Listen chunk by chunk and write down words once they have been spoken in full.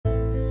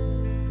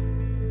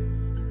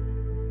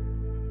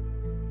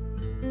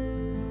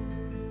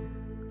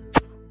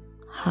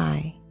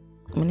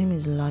My name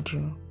is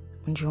Laju,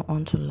 and you're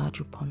on to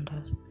Laju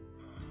Ponders.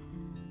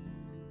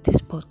 This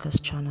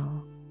podcast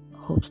channel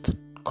hopes to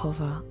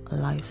cover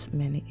life's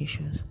many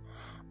issues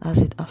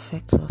as it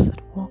affects us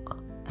at work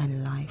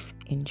and life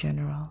in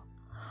general.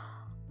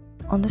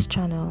 On this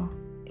channel,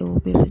 it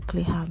will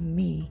basically have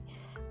me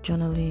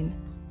journaling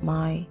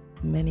my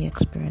many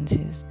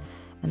experiences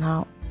and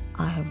how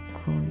I have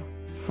grown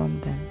from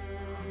them.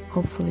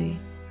 Hopefully,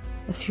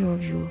 a few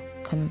of you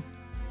can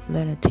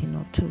learn a thing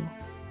or two.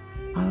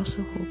 I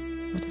also hope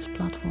that this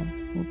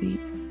platform will be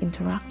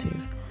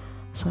interactive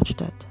such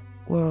that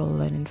we're all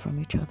learning from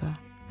each other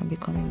and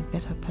becoming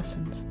better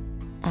persons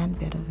and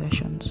better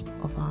versions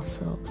of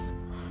ourselves.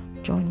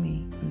 Join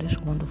me on this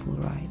wonderful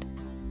ride.